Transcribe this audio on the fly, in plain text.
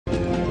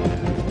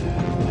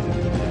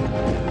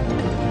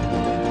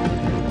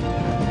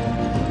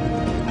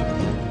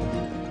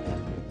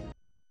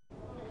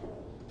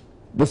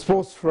The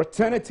sports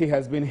fraternity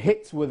has been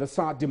hit with the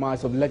sad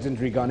demise of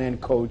legendary Ghanaian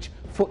coach,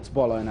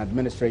 footballer and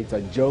administrator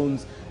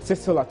Jones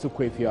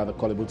Attuquayefio at the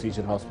Korle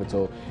Teaching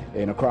Hospital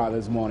in Accra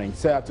this morning.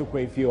 Sir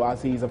Attuquayefio,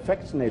 as he is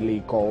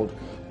affectionately called,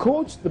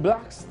 coached the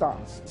Black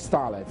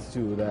Starlets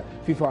to the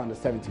FIFA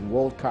Under-17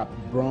 World Cup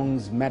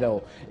bronze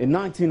medal in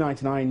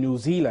 1999 New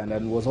Zealand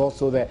and was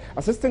also the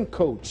assistant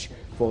coach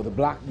for the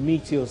Black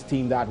Meteors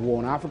team that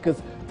won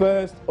Africa's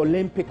first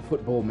Olympic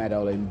football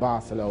medal in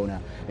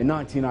Barcelona in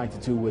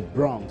 1992 with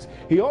bronze.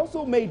 He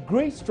also made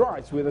great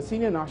strides with the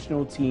senior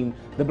national team,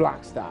 the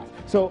Black Stars.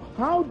 So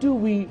how do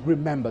we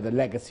remember the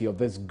legacy of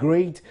this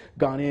great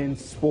Ghanaian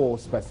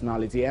sports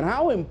personality, and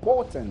how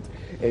important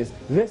is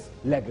this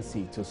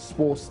legacy to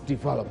sports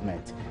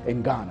development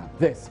in Ghana?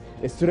 This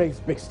is today's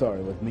big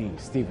story with me,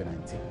 Stephen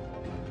Anti.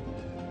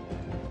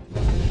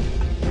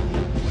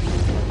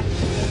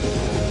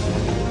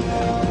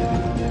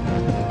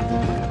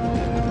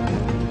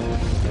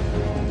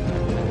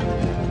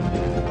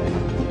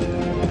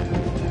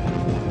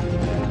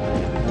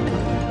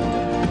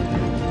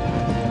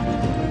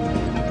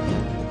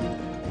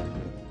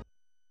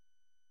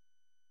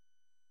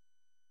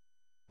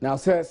 Now,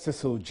 Sir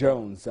Cecil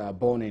Jones,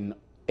 born in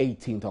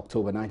 18th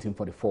October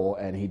 1944,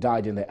 and he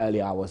died in the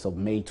early hours of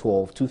May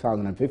 12,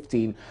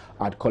 2015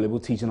 at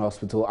Korle Teaching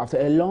Hospital after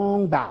a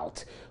long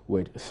bout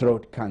with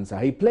throat cancer.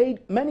 He played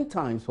many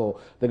times for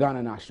the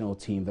Ghana national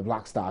team, the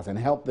Black Stars, and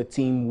helped the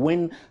team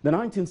win the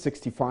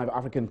 1965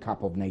 African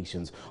Cup of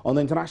Nations. On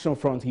the international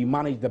front, he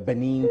managed the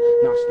Benin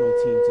national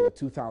team to the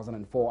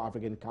 2004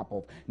 African Cup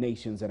of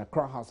Nations and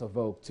Accra House of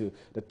Oak to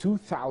the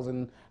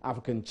 2000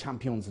 African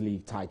Champions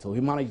League title. He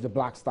managed the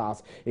Black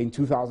Stars in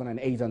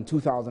 2008 and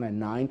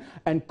 2009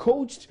 and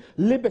coached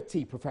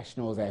Liberty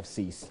Professionals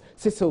FC.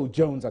 Cecil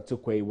Jones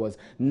Attuquayefio was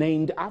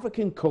named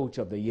African Coach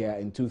of the Year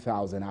in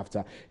 2000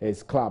 after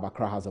his club,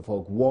 Accra House of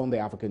Oak, won the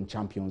African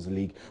Champions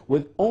League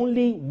with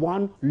only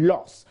one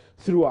loss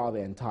throughout the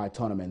entire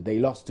tournament. They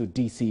lost to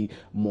DC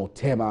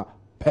Motema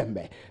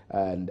Pembe,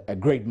 and a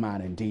great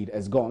man indeed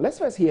is gone. Let's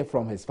first hear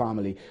from his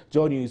family.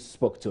 Joy News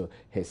spoke to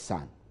his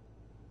son.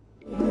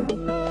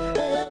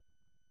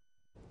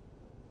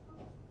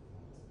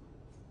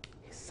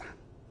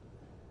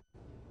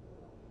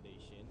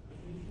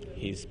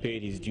 He's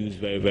paid his dues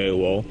very, very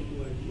well.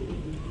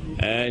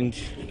 And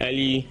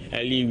early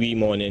wee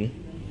morning,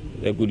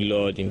 the good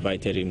Lord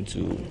invited him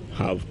to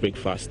have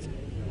breakfast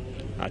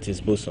at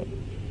his bosom.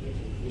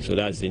 So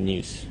that's the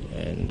news,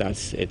 and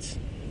that's it.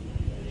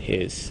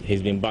 He's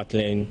been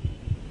battling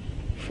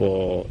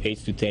for 8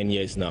 to 10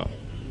 years now.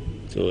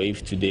 So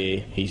if today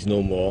he's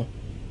no more,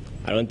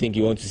 I don't think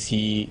you want to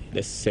see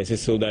the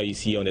Cecil that you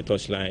see on the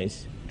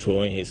touchlines,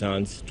 throwing his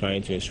hands,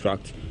 trying to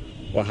instruct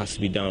what has to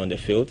be done on the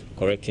field,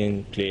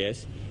 correcting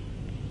players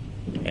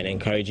and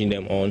encouraging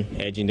them on,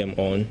 urging them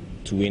on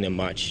to win a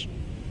match.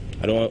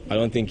 I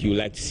don't think you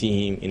like to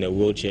see him in a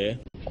wheelchair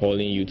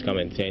calling you to come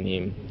and turn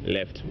him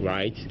left,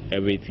 right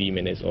every 3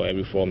 minutes or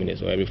every 4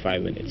 minutes or every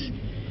 5 minutes.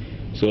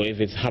 So if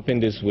it's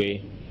happened this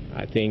way,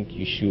 I think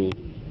you should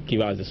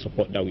give us the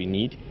support that we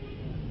need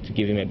to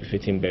give him a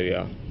befitting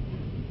burial.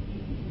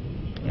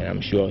 And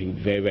I'm sure he'll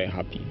be very, very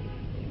happy.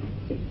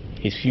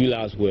 His few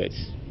last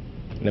words: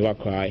 never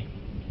cry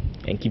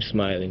and keep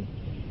smiling,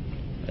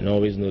 and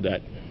always know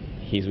that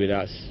he's with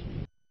us.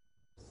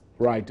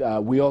 Right.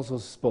 We also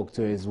spoke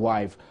to his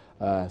wife,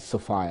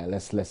 Sophia.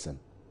 Let's listen.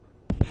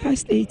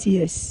 Past 8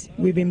 years,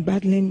 we've been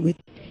battling with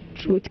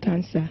throat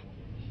cancer,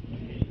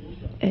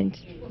 and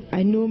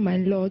I know my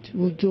Lord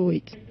will do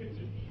it.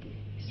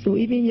 So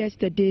even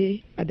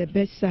yesterday at the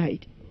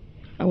bedside,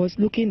 I was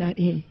looking at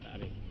him.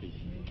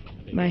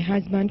 My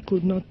husband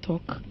could not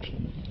talk.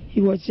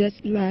 He was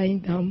just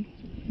lying down,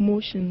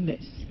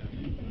 motionless.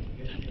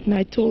 And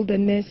I told the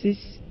nurses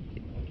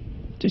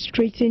to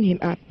straighten him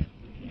up.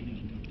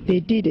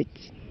 They did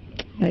it.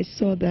 I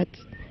saw that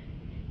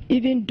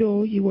even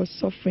though he was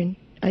suffering,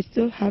 I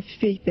still have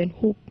faith and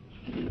hope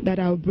that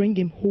I'll bring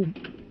him home.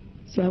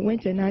 So I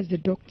went and asked the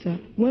doctor,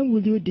 when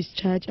will you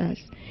discharge us?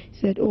 He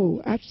said,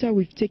 oh, after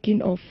we've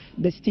taken off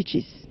the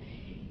stitches,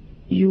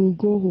 you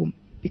go home.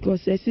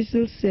 Because as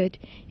Cecil said,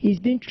 he's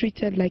been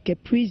treated like a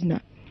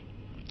prisoner.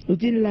 He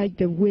didn't like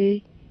the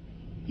way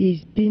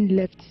he's been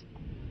left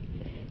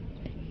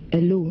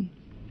alone.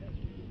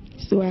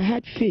 So I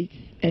had faith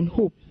and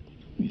hope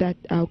that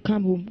I'll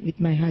come home with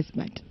my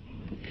husband.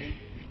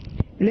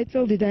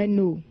 Little did I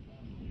know,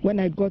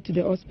 when I got to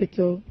the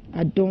hospital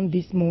at dawn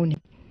this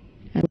morning,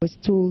 I was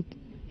told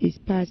he's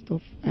passed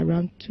off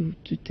around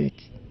 2:30.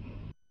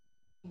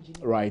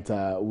 Right,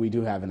 we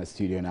do have in the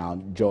studio now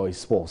Joy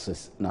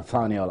Sports'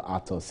 Nathaniel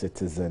Atto,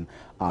 citizen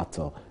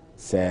Atto.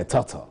 Sir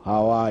Toto,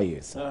 how are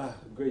you, sir?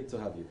 Great to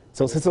have you.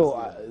 So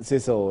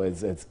Cecil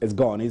is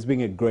gone. He's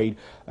been a great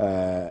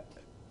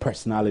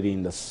personality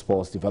in the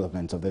sports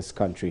development of this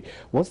country.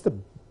 What's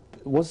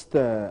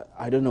the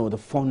I don't know, the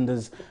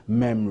fondest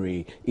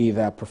memory,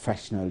 either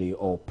professionally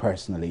or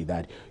personally,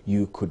 that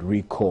you could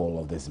recall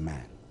of this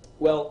man?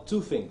 Well,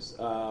 two things.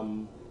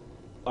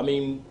 I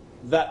mean,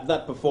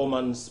 that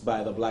performance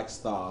by the Black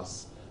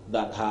Stars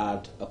that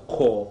had a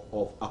core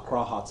of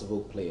Accra Hearts of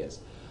Oak players.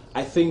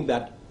 I think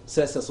that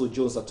Cecil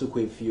Jones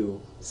Attuquayefio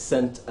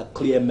sent a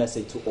clear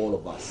message to all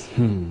of us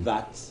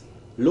that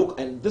look,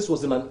 and this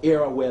was in an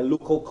era where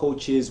local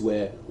coaches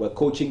were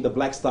coaching the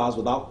Black Stars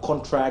without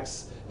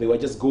contracts. They were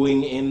just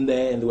going in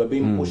there and they were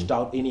being pushed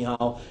out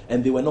anyhow,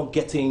 and they were not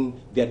getting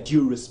their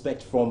due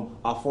respect from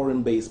our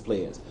foreign-based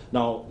players.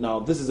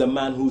 Now, this is a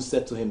man who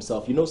said to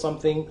himself, you know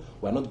something,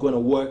 we're not going to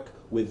work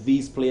with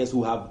these players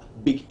who have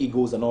big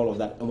egos and all of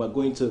that, and we're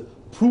going to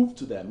prove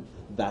to them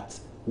that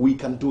we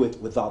can do it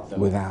without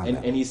them.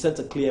 And he sent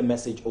a clear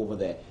message over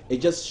there. It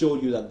just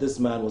showed you that this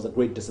man was a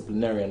great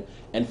disciplinarian,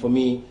 and for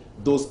me,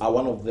 those are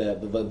one of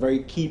the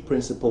very key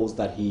principles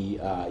that he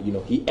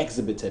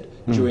exhibited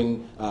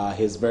during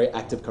his very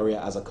active career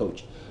as a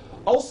coach.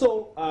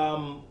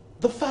 Also,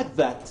 the fact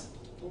that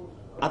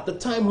at the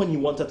time when he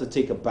wanted to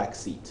take a back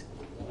seat,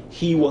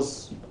 he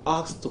was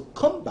asked to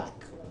come back,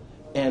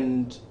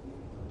 and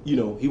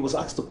he was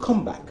asked to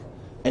come back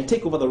and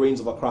take over the reins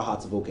of Accra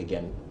Hearts of Oak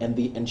again, and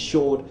he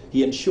ensured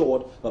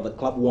that the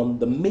club won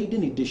the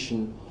maiden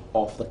edition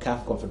of the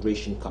CAF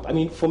Confederation Cup. I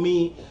mean, for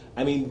me,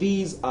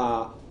 these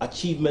are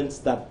achievements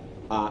that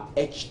are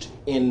etched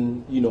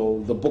in,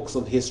 the books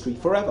of history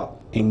forever.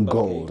 In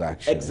gold,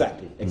 actually.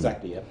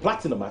 Exactly. Yeah.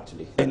 Platinum,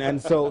 actually.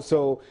 And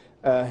so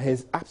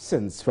his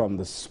absence from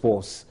the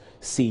sports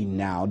scene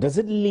now, does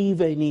it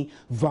leave any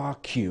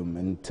vacuum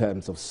in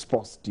terms of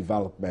sports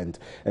development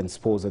and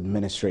sports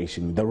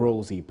administration, the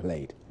roles he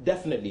played?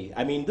 Definitely.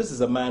 I mean, this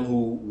is a man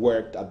who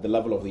worked at the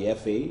level of the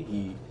FA.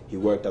 He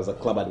worked as a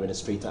club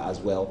administrator as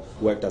well,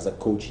 worked as a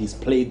coach. He's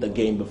played the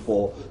game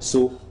before.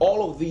 So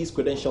all of these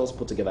credentials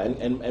put together.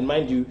 And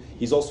mind you,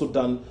 he's also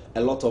done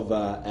a lot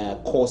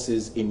of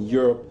courses in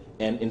Europe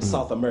and in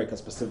South America,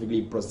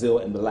 specifically Brazil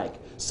and the like.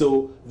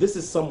 So this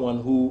is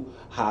someone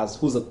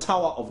who's a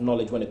tower of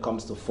knowledge when it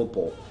comes to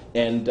football.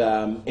 And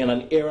in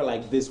an era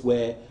like this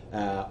where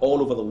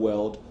all over the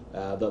world,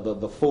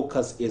 the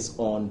focus is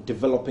on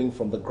developing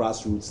from the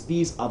grassroots,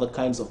 these are the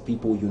kinds of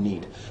people you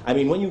need. I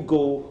mean, when you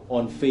go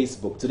on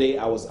Facebook today,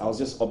 I was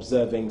just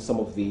observing some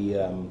of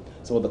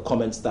the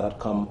comments that had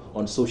come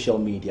on social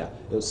media.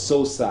 It was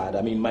so sad.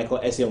 I mean, Michael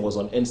Essien was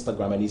on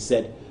Instagram and he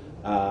said,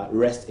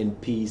 rest in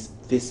peace,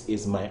 this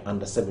is my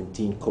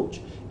under-17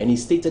 coach. And he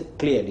stated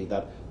clearly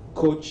that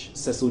Coach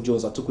Cecil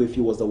Jones Attuquayefio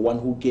was the one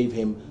who gave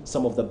him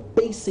some of the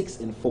basics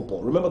in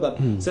football. Remember that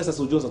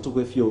Cecil Jones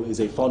Attuquayefio is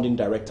a founding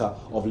director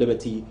of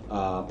Liberty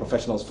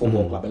Professionals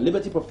Football Club. And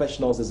Liberty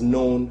Professionals is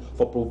known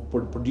for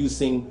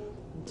producing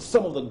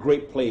some of the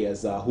great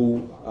players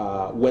who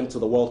went to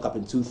the World Cup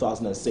in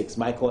 2006.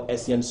 Michael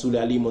Essien,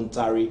 Sule Ali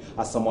Muntari,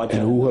 Asamoah,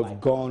 and who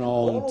have gone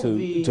on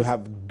to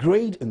have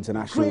great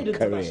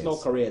international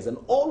careers. And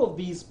all of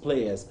these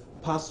players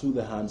passed through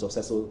the hands of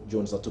Cecil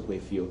Jones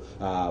Attuquayefio,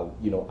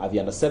 at the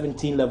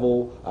under-17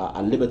 level,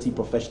 at Liberty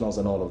Professionals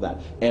and all of that.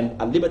 And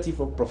at Liberty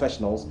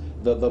Professionals,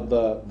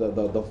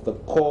 the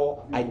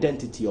core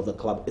identity of the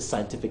club is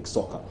scientific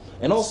soccer.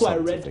 And also I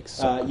read,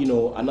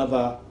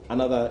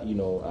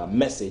 another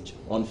message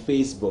on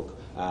Facebook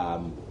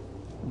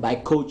by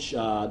Coach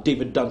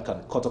David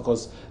Duncan,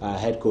 Kotoko's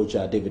head coach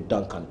David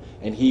Duncan,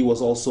 and he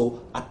was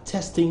also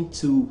attesting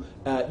to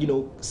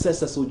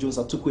Cecil Jones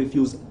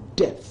Attuquayefio's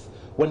depth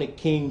when it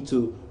came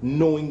to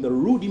knowing the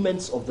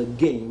rudiments of the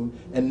game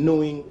and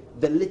knowing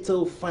the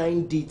little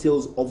fine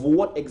details of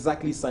what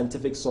exactly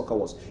scientific soccer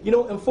was.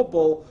 In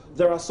football,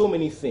 there are so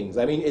many things.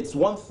 I mean, it's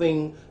one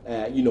thing,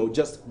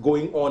 just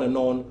going on and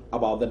on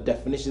about the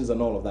definitions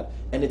and all of that.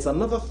 And it's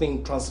another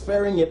thing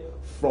transferring it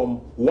from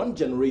one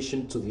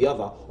generation to the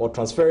other, or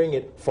transferring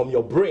it from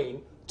your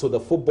brain to the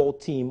football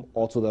team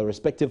or to the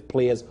respective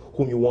players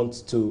whom you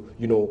want to,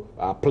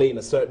 play in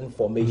a certain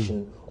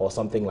formation or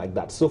something like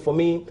that. So for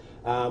me,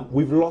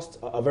 we've lost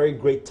a very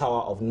great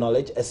tower of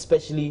knowledge,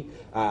 especially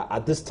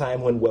at this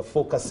time when we're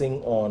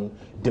focusing on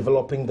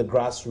developing the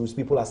grassroots.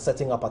 People are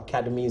setting up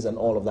academies and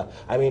all of that.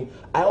 I mean,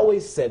 I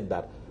always said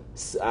that,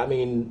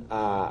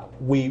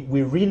 we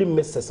really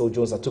miss Cecil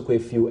Jones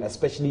Attuquayefio,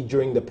 especially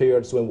during the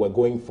periods when we're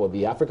going for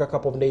the Africa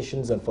Cup of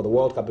Nations and for the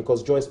World Cup,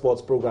 because Joy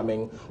Sports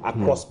programming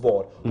across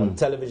board on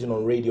television,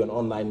 on radio, and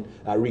online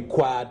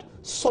required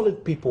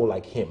solid people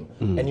like him.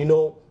 And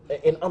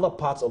in other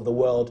parts of the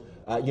world,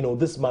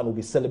 this man will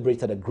be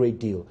celebrated a great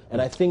deal.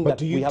 And I think that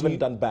we haven't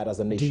done bad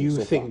as a nation. Do you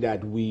so think far.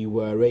 that we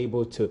were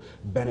able to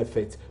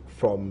benefit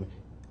from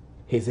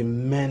his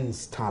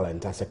immense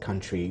talent as a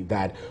country,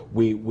 that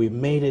we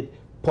made it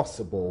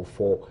possible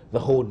for the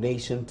whole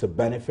nation to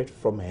benefit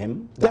from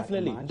him?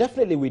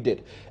 Definitely we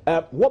did.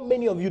 What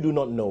many of you do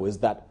not know is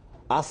that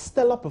our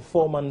stellar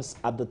performance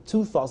at the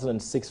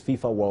 2006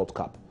 FIFA World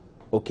Cup,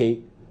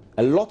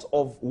 a lot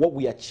of what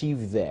we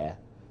achieved there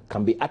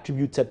can be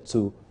attributed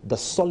to the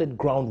solid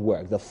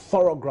groundwork, the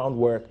thorough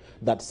groundwork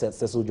that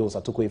Cecil Jones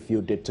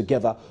Attuquayefio did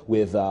together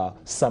with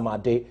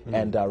Samade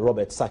and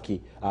Robert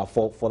Saki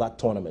for that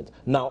tournament.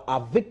 Now,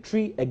 our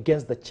victory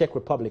against the Czech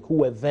Republic, who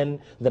were then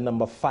the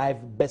number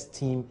 5 best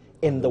team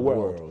in the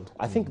world.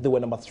 I think they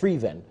were number 3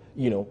 then.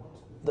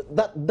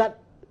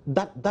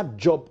 That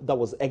job that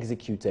was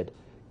executed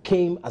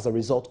came as a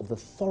result of the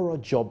thorough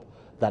job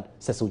that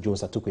Cecil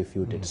Jones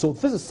Attuquayefio did. So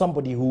this is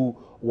somebody who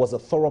was a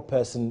thorough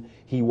person.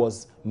 He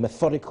was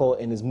methodical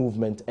in his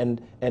movement,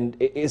 and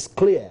it is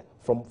clear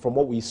from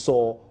what we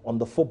saw on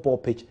the football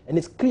pitch, and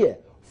it's clear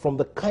from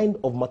the kind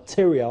of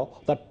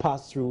material that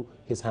passed through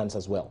his hands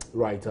as well.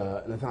 Right,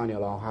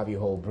 Nathaniel, I'll have you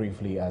hold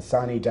briefly.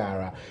 Sani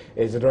Dara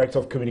is the Director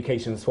of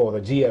Communications for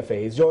the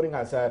GFA. He's joining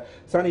us.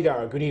 Sani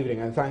Dara, good evening,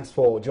 and thanks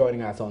for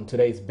joining us on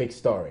today's big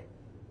story.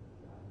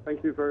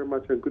 Thank you very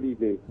much, and good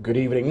evening. Good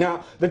evening.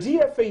 Now, the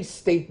GFA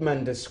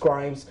statement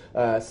describes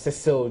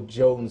Cecil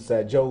Jones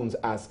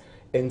as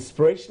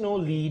inspirational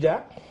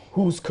leader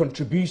whose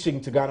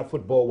contribution to Ghana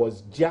football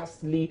was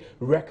justly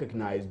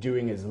recognized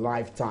during his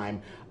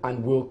lifetime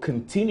and will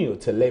continue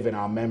to live in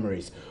our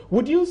memories.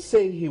 Would you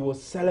say he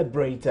was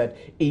celebrated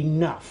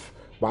enough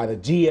by the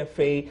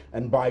GFA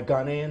and by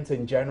Ghanaians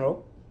in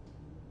general?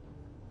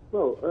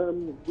 Well,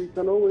 we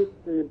can always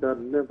say that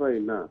never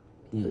enough,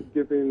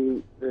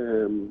 given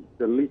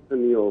the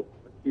litany of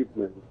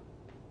achievements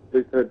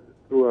listed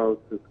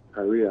throughout his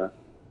career,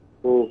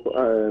 both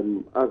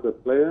as a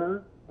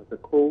player, as a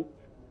coach,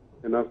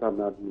 and as an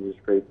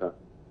administrator.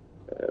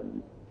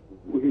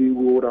 He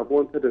would have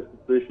wanted a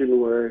situation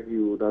where he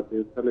would have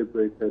been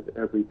celebrated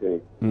every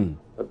day.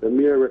 But the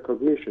mere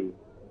recognition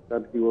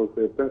that he was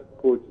the best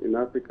coach in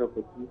Africa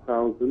for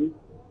 2000,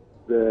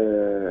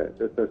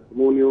 the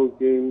testimonial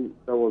game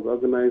that was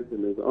organized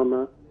in his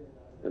honor,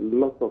 and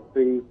lots of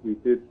things we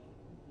did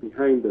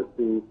behind the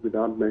scenes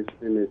without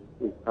mentioning it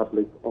in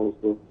public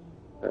also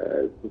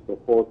to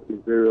support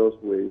in various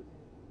ways.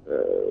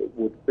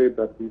 Would say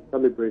that we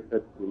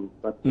celebrated him,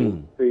 but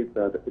would say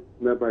that it's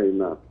never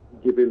enough,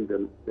 given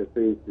the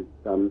things he's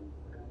done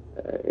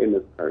in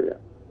his career.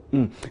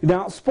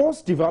 Now,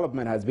 sports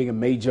development has been a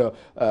major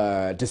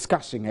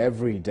discussion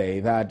every day,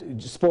 that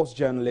sports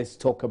journalists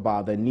talk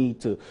about the need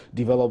to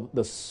develop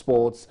the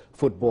sports,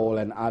 football,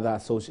 and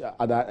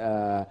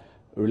other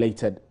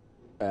related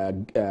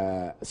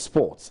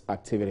sports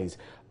activities.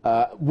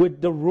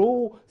 With the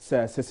role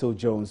Sir Cecil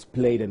Jones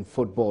played in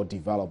football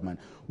development,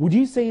 would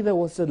you say there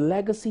was a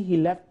legacy he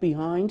left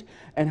behind?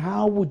 And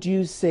how would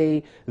you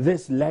say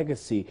this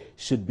legacy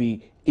should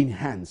be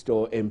enhanced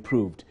or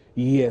improved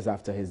years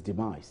after his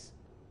demise?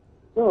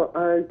 Well,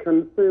 I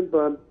can say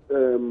that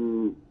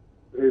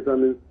he's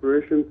an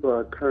inspiration to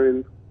our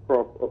current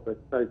crop of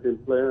exciting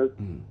players.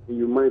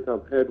 You might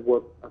have heard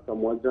what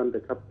Asamoah, the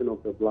captain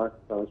of the Black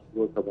Stars,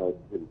 wrote about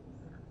him.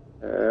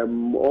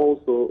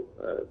 Also,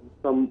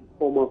 some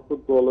former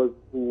footballers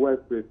who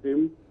worked with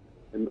him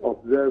and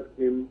observed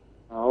him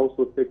are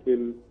also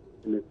taking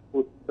in his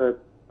footsteps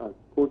as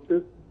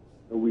coaches,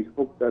 and we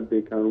hope that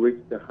they can reach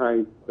the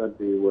heights that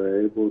they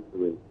were able to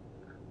reach.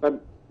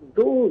 But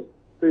those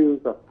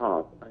things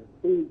apart, I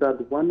think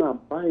that one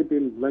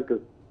abiding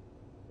legacy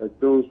that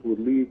Jones will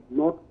leave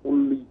not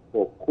only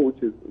for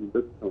coaches in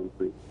this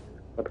country,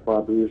 but for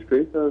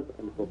administrators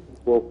and for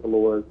football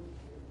followers,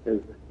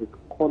 is his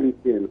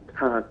quality and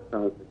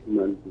character as a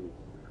human being.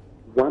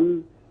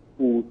 One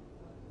who,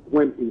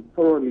 when he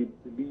thoroughly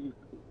believes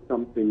in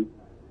something,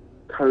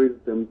 carries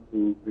them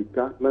through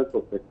regardless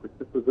of the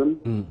criticism,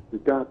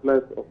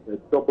 regardless of the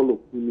double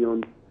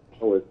opinions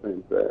or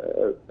sense.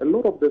 A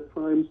lot of the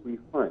times we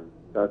find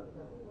that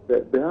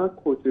there are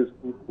coaches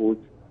who coach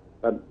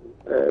that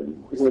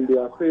when they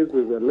are faced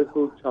with a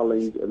little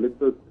challenge, a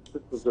little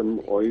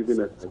criticism, or even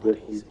a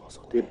suggestion,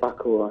 they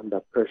buckle under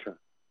pressure.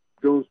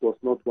 Jones was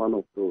not one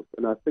of those.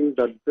 And I think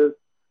that this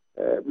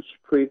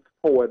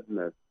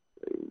straightforwardness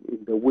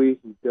in the way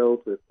he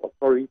dealt with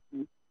authority,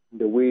 in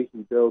the way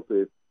he dealt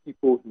with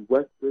people he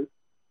worked with,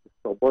 his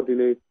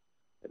subordinates,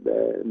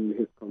 and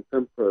his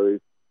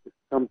contemporaries, is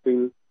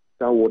something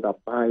that would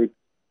abide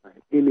by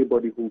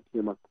anybody who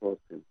came across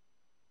him.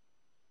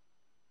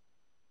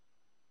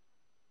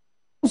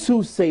 Those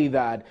who say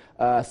that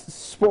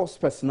sports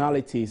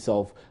personalities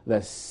of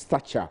the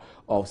stature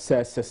of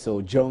Sir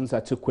Cecil Jones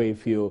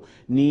Attuquayefio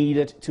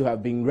needed to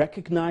have been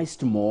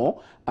recognized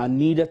more and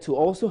needed to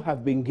also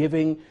have been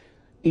given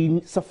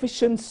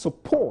insufficient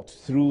support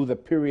through the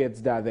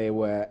periods that they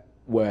were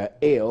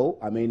ill.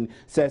 I mean,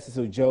 Sir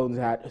Cecil Jones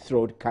had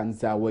throat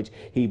cancer, which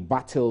he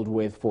battled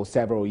with for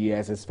several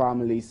years. His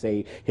family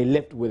say he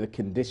lived with the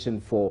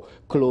condition for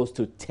close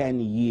to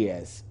 10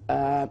 years.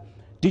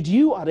 Did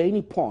you at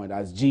any point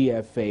as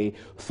GFA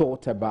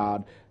thought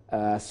about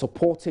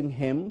supporting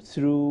him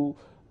through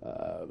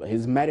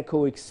his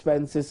medical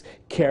expenses,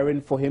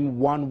 caring for him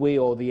one way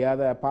or the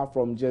other, apart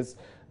from just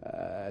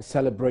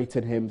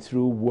celebrating him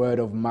through word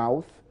of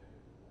mouth?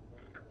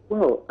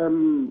 Well,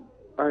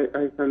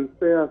 I can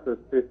say as a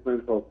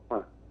statement of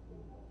fact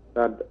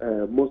that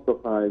most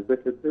of our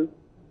executives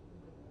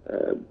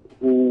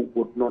who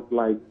would not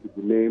like to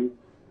be named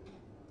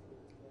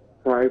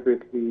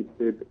privately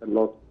did a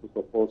lot to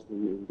support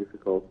him in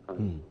difficult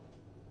times.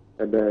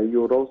 And you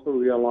would also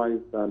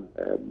realize that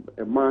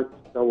a match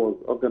that was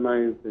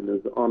organized in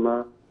his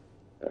honor,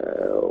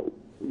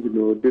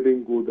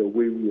 didn't go the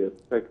way we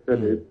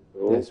expected it.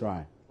 So, That's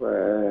right.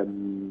 Was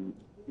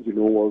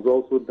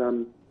also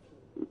done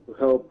to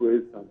help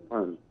raise some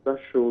funds. That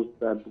shows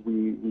that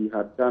we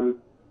had done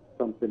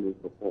something in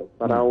support.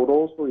 But I would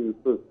also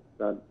insist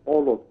that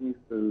all of these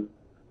things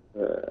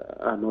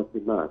are not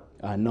enough.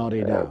 Are not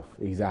enough,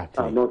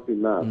 exactly. Are not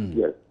enough,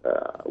 yes.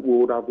 We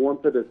would have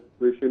wanted a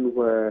situation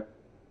where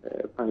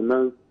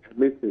finance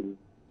committee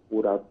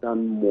would have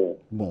done more.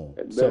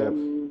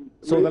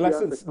 So the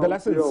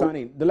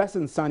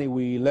lesson, Sonny,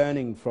 we're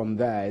learning from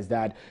there is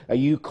that are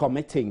you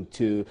committing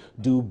to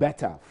do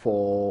better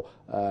for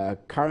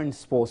current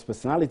sports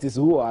personalities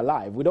who are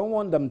alive? We don't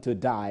want them to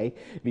die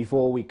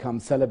before we come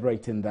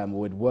celebrating them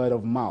with word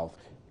of mouth.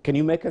 Can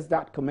you make us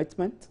that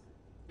commitment?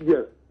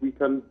 Yes, we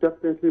can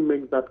definitely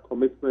make that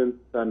commitment.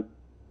 And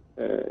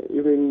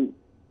even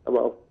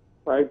about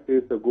 5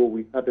 days ago,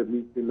 we had a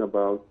meeting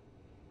about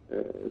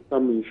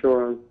some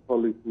insurance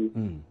policy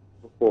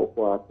for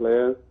our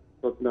players,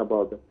 talking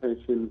about the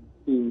pension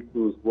scheme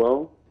too as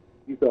well.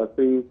 These are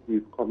things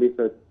we've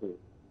committed to.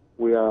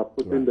 We are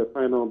putting the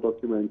final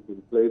documents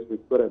in place.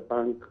 We've got a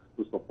bank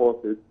to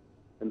support it,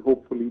 and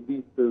hopefully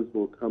these things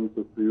will come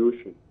to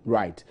fruition.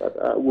 Right.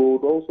 But we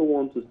would also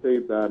want to say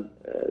that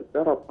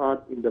that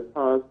apart in the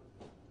past,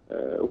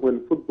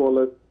 when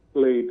footballers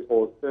played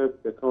or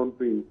served the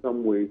country in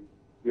some way,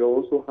 they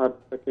also had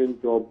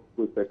second jobs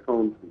with the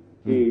country,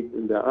 be it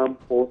in the armed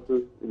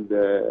forces, in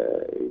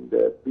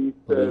the police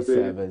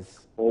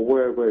service, or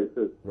wherever it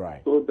is.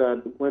 Right. So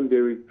that when they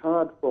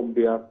retired from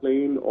their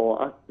playing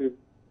or active,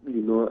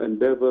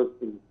 endeavors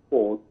in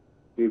sport,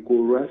 they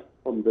go rest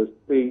from the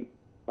state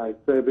by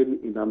serving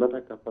in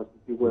another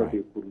capacity where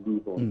they could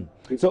live on.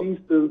 If these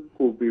things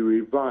could be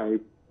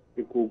revived,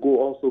 it could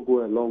also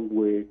go a long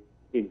way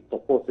in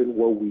supporting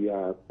what we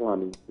are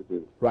planning to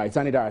do. Right,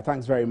 Sanidara,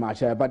 thanks very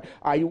much. But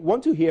I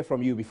want to hear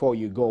from you before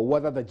you go,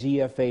 whether the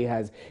GFA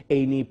has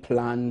any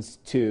plans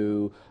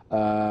to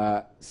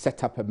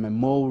set up a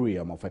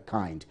memoriam of a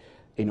kind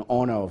in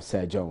honor of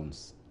Sir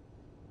Jones.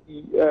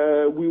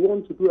 We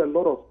want to do a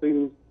lot of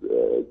things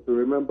to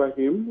remember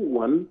him.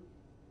 One,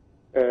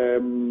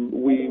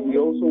 we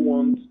also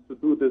want to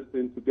do this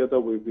thing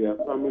together with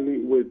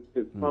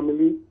his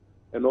family.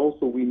 And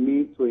also, we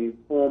need to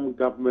inform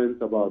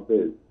government about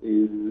this.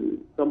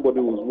 Somebody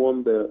who's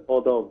won the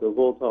Order of the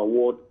Volta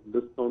Award in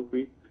this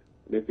country,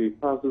 and if he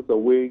passes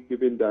away,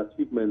 given the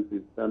achievements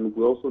he's done,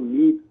 we also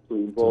need to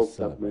involve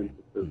government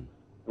with this.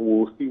 And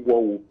we'll see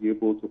what we'll be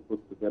able to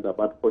put together.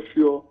 But for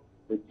sure,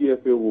 the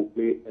GFA will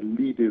play a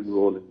leading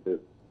role in this.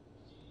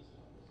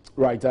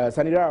 Right,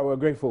 Sanidara, we're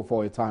grateful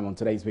for your time on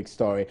today's big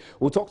story.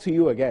 We'll talk to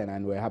you again,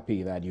 and we're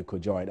happy that you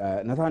could join.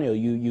 Nathaniel,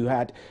 you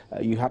had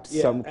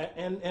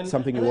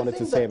something you wanted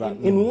to say about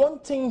in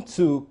wanting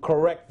to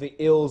correct the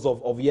ills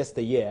of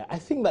yesteryear. I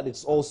think that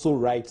it's also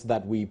right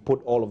that we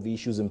put all of the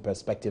issues in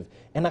perspective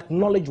and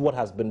acknowledge what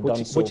has been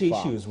done so far. Which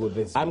issues would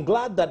this be? I'm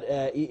glad that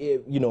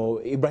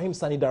Ibrahim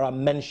Sanidara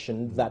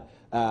mentioned that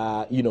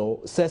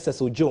Sir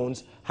Cecil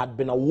Jones had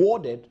been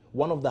awarded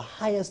one of the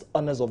highest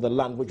honors of the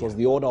land, which was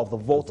the Order of the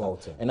Volta.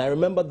 And I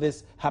remember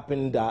this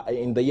happened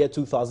in the year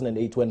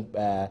 2008 when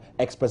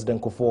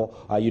ex-President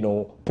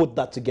Kufuor, put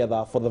that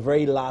together for the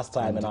very last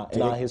time in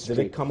our history.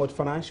 Did it come with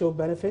financial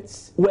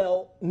benefits?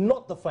 Well,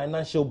 not the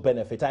financial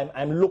benefit.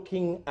 I'm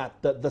looking at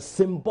the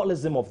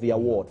symbolism of the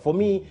award. For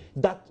me,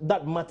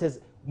 that matters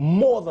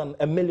more than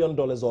 $1 million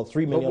or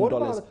 $3 million. But what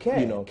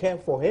about care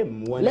for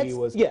him when he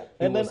was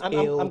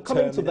I'm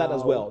coming to that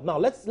as well. Now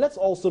let's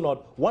also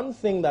not. One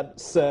thing that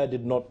Sir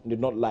did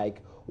not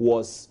like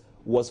was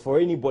for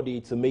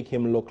anybody to make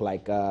him look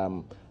like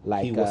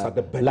he was at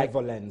the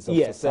benevolence of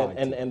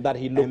society. and that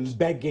he looked and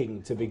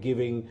begging to be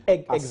giving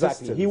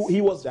exactly.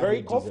 He was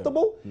very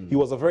comfortable. He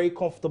was a very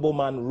comfortable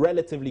man,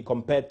 relatively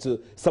compared to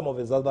some of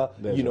his other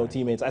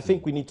teammates. I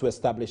think we need to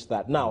establish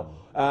that. Now,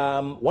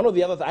 one of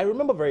the other I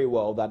remember very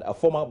well that a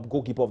former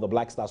goalkeeper of the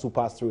Black Stars who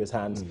passed through his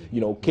hands,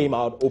 came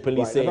out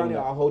openly saying.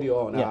 I'll hold you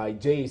on.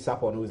 Jay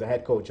Sapon, who's the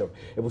head coach of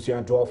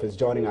Ebusua Dwarf, is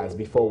joining us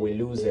before we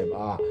lose him.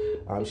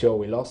 I'm sure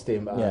we lost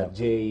him.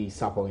 Jay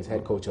Sapon is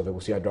head coach of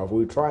Ebusua Dwarf.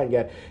 We'll try and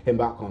get him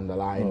back on the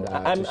line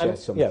to share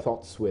some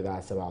thoughts with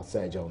us about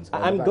Sir Jones.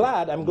 I'm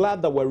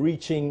glad that we're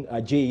reaching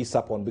J.E.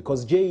 Sapon,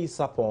 because J.E.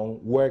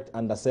 Sapon worked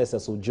under Sir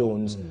Cecil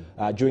Jones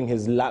during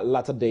his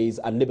latter days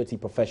at Liberty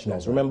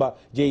Professionals. Remember,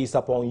 J.E.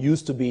 Sapon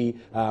used to be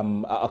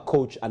a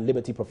coach at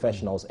Liberty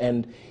Professionals,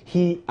 and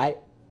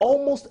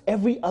almost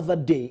every other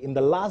day in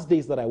the last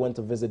days that I went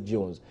to visit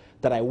Jones,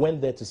 that I went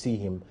there to see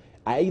him,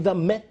 I either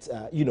met,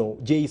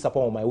 J.E.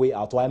 Sapon on my way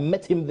out, or I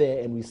met him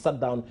there and we sat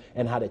down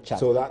and had a chat.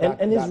 So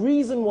his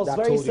reason was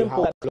very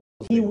simple.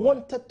 He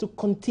wanted to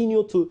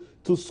continue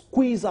to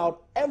squeeze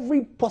out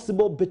every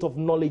possible bit of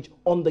knowledge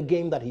on the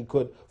game that he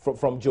could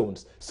from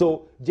Jones.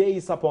 So J.E.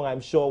 Sapon,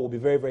 I'm sure, will be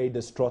very, very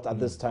distraught at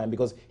this time,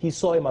 because he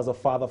saw him as a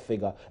father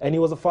figure, and he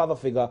was a father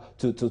figure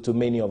to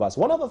many of us.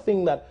 One other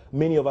thing that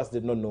many of us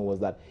did not know was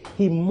that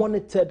he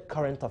monitored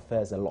current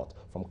affairs a lot,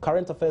 from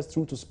current affairs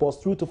through to sports,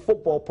 through to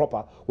football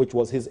proper, which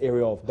was his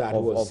area of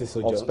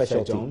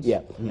specialty.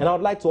 And I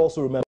would like to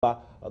also remember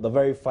the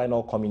very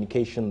final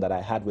communication that I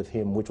had with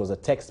him, which was a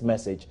text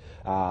message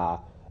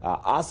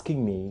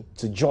asking me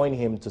to join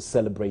him to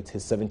celebrate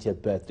his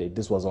 70th birthday.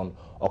 This was on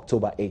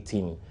October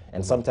 18.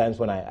 And sometimes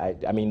when I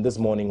mean, this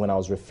morning when I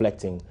was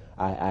reflecting,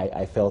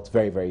 I felt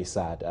very, very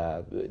sad.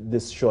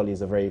 This surely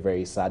is a very,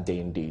 very sad day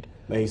indeed.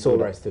 May his soul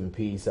rest in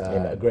peace.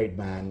 A great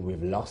man.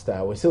 We've lost.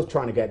 We're still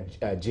trying to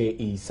get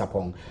J.E.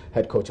 Sapong,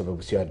 head coach of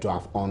Abusua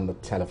Draft, on the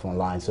telephone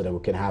line so that we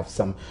can have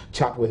some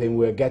chat with him.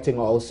 We're getting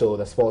also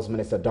the sports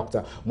minister,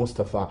 Dr.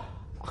 Mustafa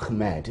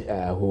Ahmed,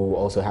 who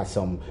also has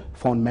some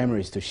fond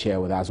memories to share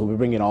with us. We'll be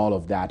bringing all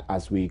of that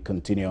as we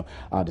continue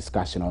our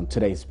discussion on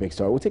today's big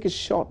story. We'll take a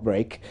short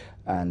break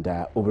and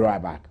we'll be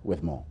right back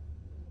with more.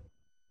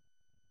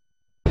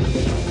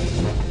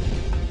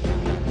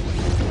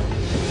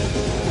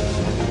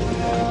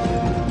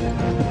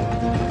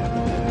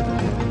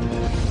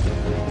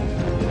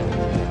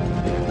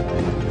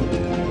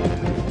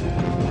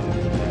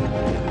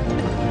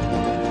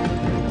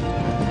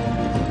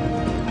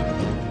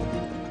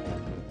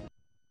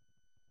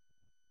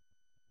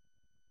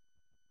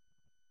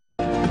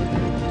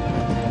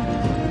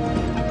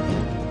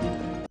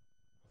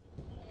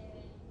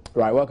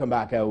 Right, welcome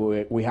back.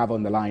 We have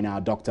on the line now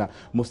Dr.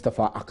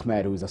 Mustafa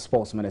Ahmed, who is a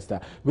sports minister.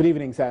 Good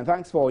evening, sir, and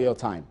thanks for your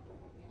time.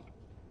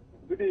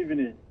 Good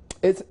evening.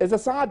 It's a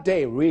sad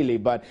day, really,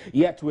 but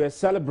yet we're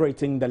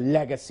celebrating the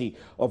legacy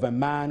of a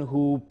man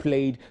who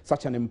played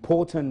such an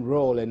important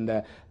role in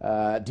the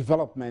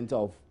development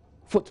of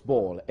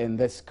football in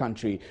this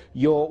country.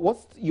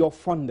 What's your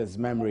fondest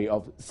memory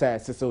of Sir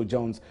Cecil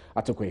Jones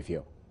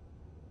Attuquayefio?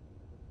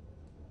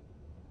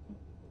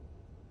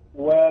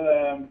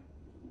 Well,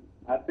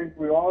 I think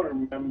we all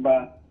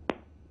remember,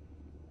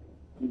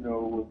 you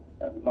know,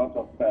 a lot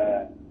of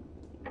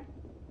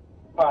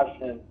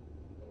passion,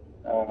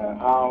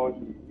 how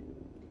he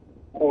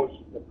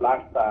coached the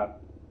Black Stars,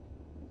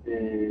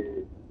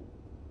 the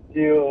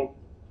skill,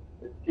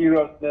 the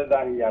seriousness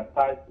that he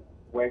attached to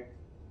his work,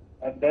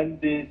 and then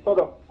the sort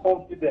of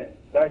confidence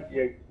that he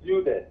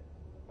exuded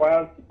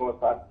while he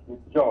was at his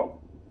job,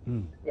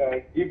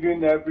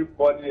 giving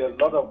everybody a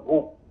lot of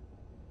hope.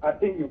 I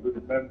think you will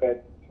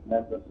remember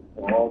members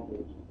for all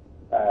those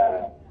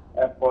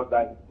efforts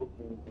that he put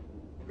into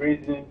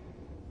raising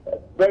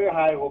very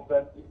high hopes,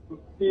 and you could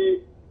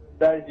see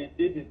that he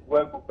did his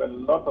work with a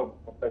lot of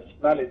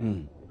professionality.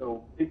 You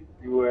know, if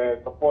you were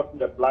supporting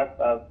the Black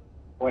Stars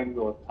when he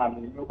was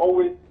coming, you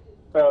always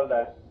felt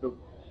that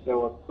there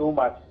was so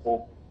much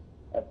hope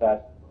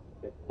that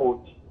the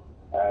coach,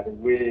 the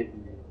way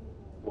he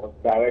was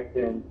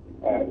directing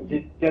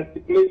his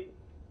gesticulation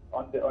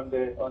on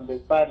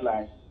the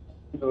sideline,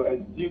 you know,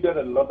 exuded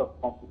a lot of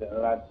confidence,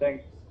 and I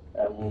think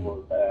we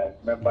will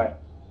remember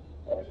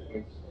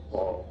him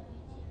for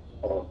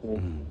his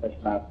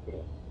professional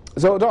skill.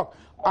 So, Doc,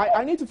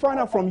 I need to find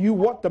out from you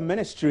what the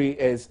ministry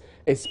is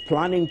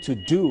planning to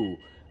do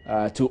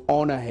to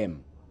honor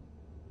him.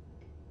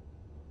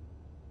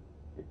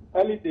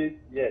 Early days,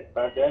 yes,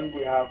 but then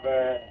we have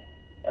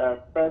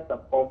first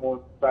and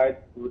foremost tried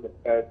to do the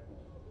best,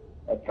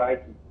 try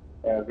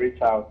to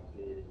reach out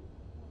to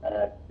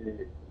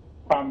the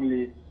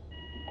family,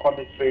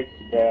 commiserate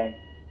to them,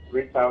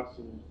 reach out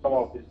to some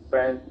of his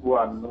friends who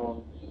are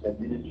known in the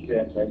ministry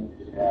and then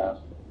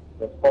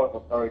the sports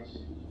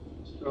authority.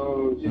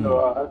 So, you know,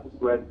 as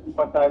it were,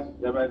 sympathize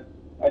with them.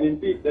 And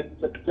indeed,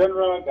 the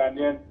general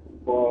Ghanaian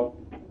football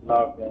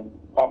love and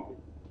public,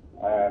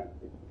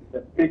 it's a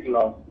big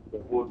loss to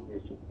the whole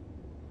nation.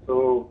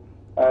 So,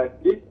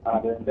 these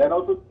are them. Then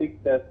also take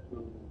steps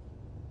to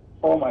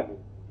formally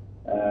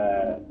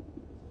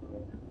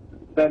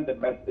send the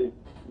message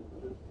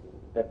to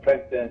the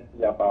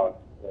presidency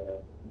about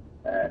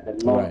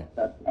the laws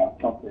that are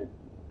accomplished,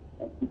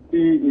 and to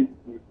see if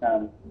we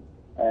can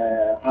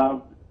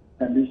have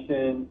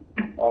permission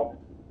of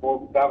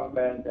both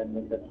government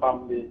and the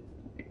family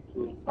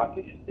to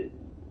participate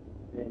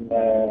in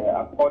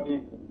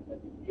according to the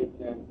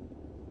education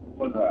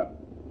funeral.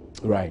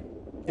 Right.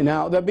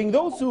 Now, there have been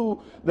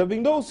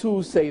those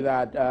who say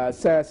that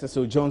Sir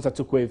Cecil Jones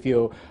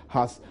Attuquayefio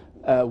has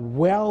a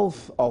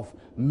wealth of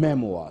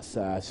memoirs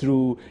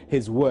through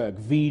his work,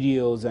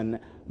 videos and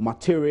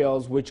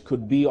materials which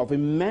could be of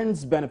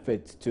immense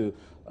benefit to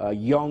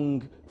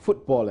young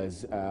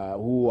footballers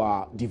who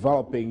are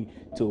developing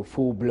to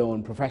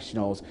full-blown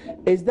professionals.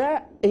 Is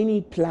there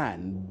any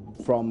plan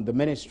from the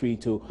ministry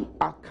to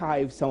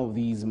archive some of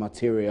these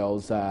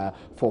materials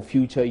for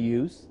future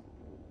use?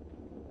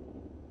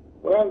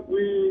 Well,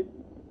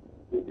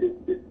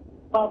 it's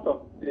part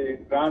of the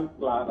grand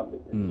plan of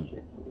the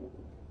ministry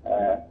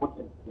to put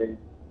in place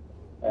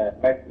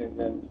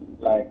mechanisms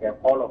like a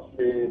Hall of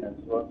Fame and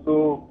so on.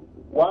 So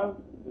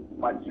once it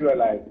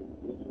materializes,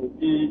 it will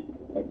be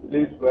a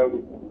place where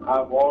we can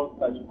have all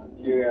such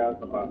materials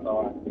about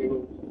our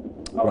heroes,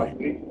 our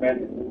great men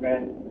and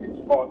women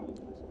in sports,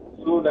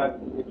 so that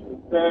it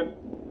will serve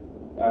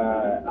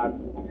as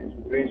an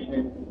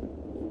inspiration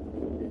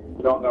to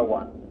the younger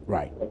ones.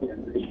 Right.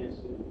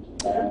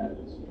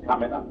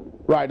 Coming up.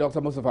 Right,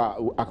 Dr. Mustafa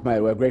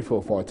Ahmed, we're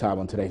grateful for your time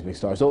on today's big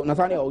story. So,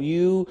 Nathaniel,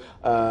 you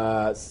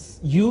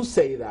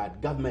say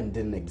that government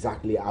didn't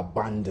exactly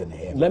abandon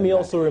him. Let me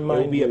also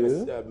remind you,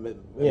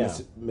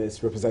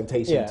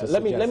 misrepresentation. Yeah,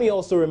 let me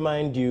also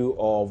remind you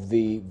of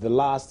the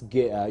last,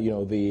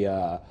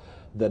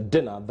 the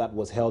dinner that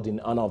was held in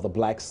honor of the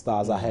Black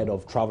Stars ahead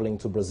of traveling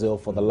to Brazil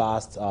for the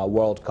last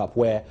World Cup,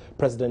 where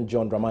President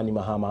John Dramani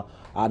Mahama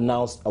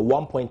announced a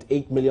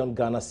 1.8 million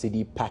Ghana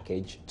cedi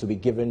package to be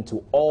given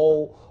to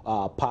all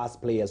past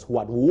players who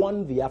had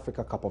won the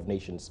Africa Cup of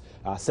Nations.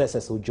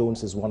 Cecil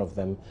Jones is one of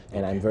them,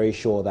 and I'm very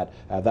sure that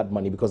that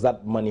money, because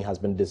that money has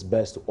been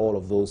disbursed to all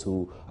of those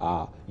who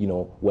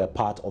were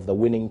part of the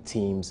winning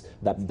teams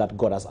that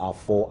got us our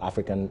 4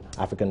 African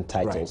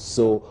titles. Right.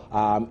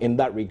 So in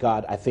that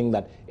regard, I think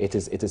that it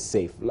is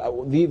safe.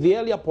 The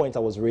earlier point I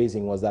was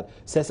raising was that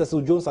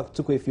Cecil Jones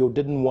Attuquayefio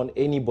didn't want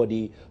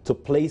anybody to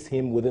place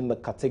him within the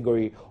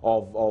category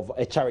of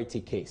a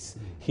charity case.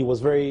 He was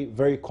very,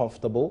 very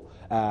comfortable.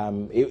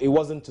 It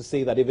wasn't to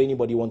say that if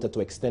anybody wanted to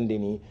extend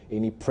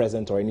any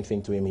present or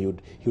anything to him, he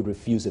would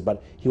refuse it.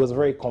 But he was a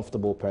very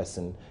comfortable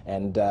person,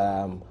 and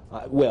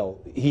well,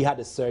 he had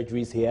his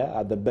surgeries here.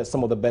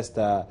 Some of the best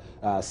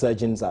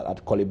surgeons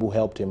at Kolebu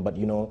helped him. But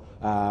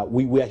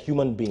we are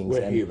human beings.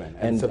 We're human,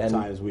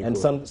 and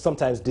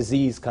sometimes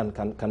disease can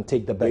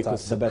take the better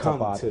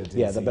part.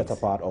 Yeah, the better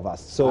part of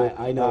us. So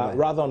I know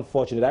rather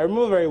unfortunate. I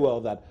remember very well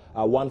that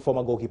one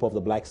former goalkeeper of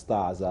the Black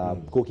Stars,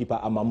 goalkeeper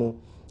Amamu,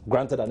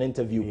 granted an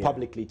interview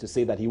publicly to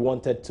say that he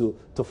wanted to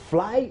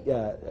fly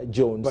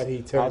Jones, but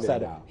he turned it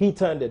down. He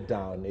turned it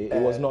down.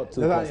 It was not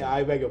too pleasant.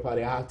 I beg your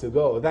pardon, I have to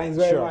go. Thanks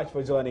very much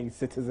for joining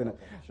Citizen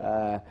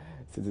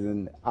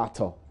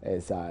Ato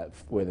is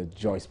with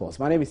Joy Sports.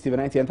 My name is Stephen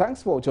Enti, and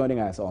thanks for joining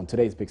us on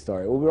today's big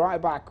story. We'll be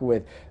right back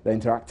with the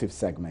interactive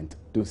segment.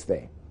 Do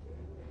stay.